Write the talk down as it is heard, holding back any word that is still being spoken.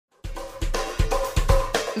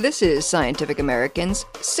This is Scientific American's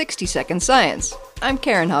 60-Second Science. I'm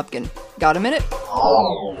Karen Hopkin. Got a minute?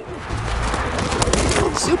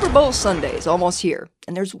 Super Bowl Sunday is almost here,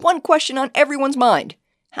 and there's one question on everyone's mind.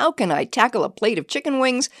 How can I tackle a plate of chicken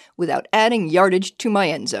wings without adding yardage to my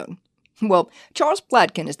end zone? Well, Charles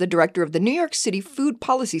Platkin is the director of the New York City Food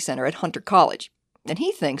Policy Center at Hunter College. And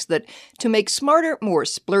he thinks that to make smarter, more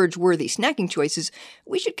splurge-worthy snacking choices,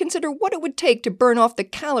 we should consider what it would take to burn off the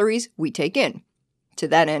calories we take in. To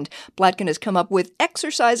that end, Platkin has come up with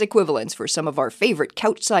exercise equivalents for some of our favorite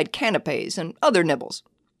couch-side canapes and other nibbles.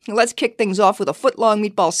 Let's kick things off with a foot-long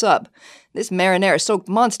meatball sub. This marinara-soaked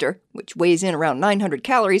monster, which weighs in around 900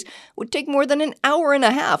 calories, would take more than an hour and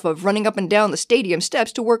a half of running up and down the stadium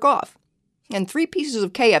steps to work off. And 3 pieces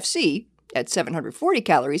of KFC, at 740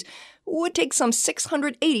 calories, would take some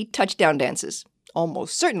 680 touchdown dances,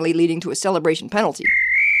 almost certainly leading to a celebration penalty.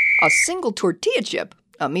 A single tortilla chip,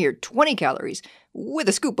 a mere 20 calories, with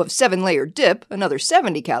a scoop of 7-layer dip, another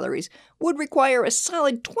 70 calories, would require a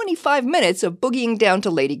solid 25 minutes of boogieing down to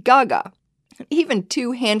Lady Gaga. Even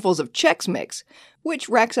 2 handfuls of Chex Mix, which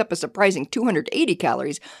racks up a surprising 280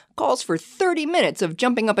 calories, calls for 30 minutes of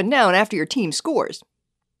jumping up and down after your team scores.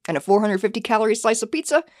 And a 450-calorie slice of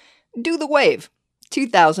pizza? Do the wave,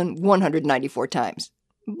 2,194 times.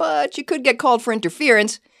 But you could get called for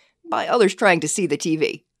interference by others trying to see the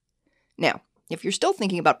TV. Now, if you're still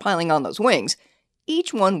thinking about piling on those wings,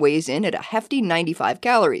 each one weighs in at a hefty 95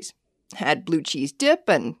 calories. Add blue cheese dip,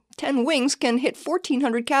 and 10 wings can hit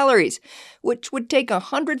 1,400 calories, which would take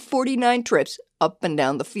 149 trips up and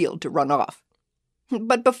down the field to run off.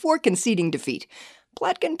 But before conceding defeat,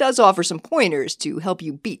 Platkin does offer some pointers to help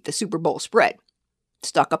you beat the Super Bowl spread.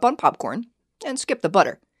 Stock up on popcorn, and skip the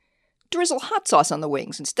butter. Drizzle hot sauce on the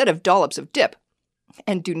wings instead of dollops of dip.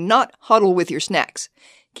 And do not huddle with your snacks.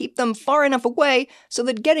 Keep them far enough away so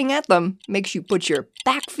that getting at them makes you put your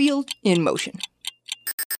backfield in motion.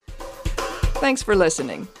 Thanks for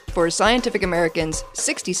listening. For Scientific American's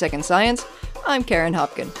 60-Second Science, I'm Karen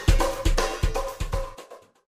Hopkin.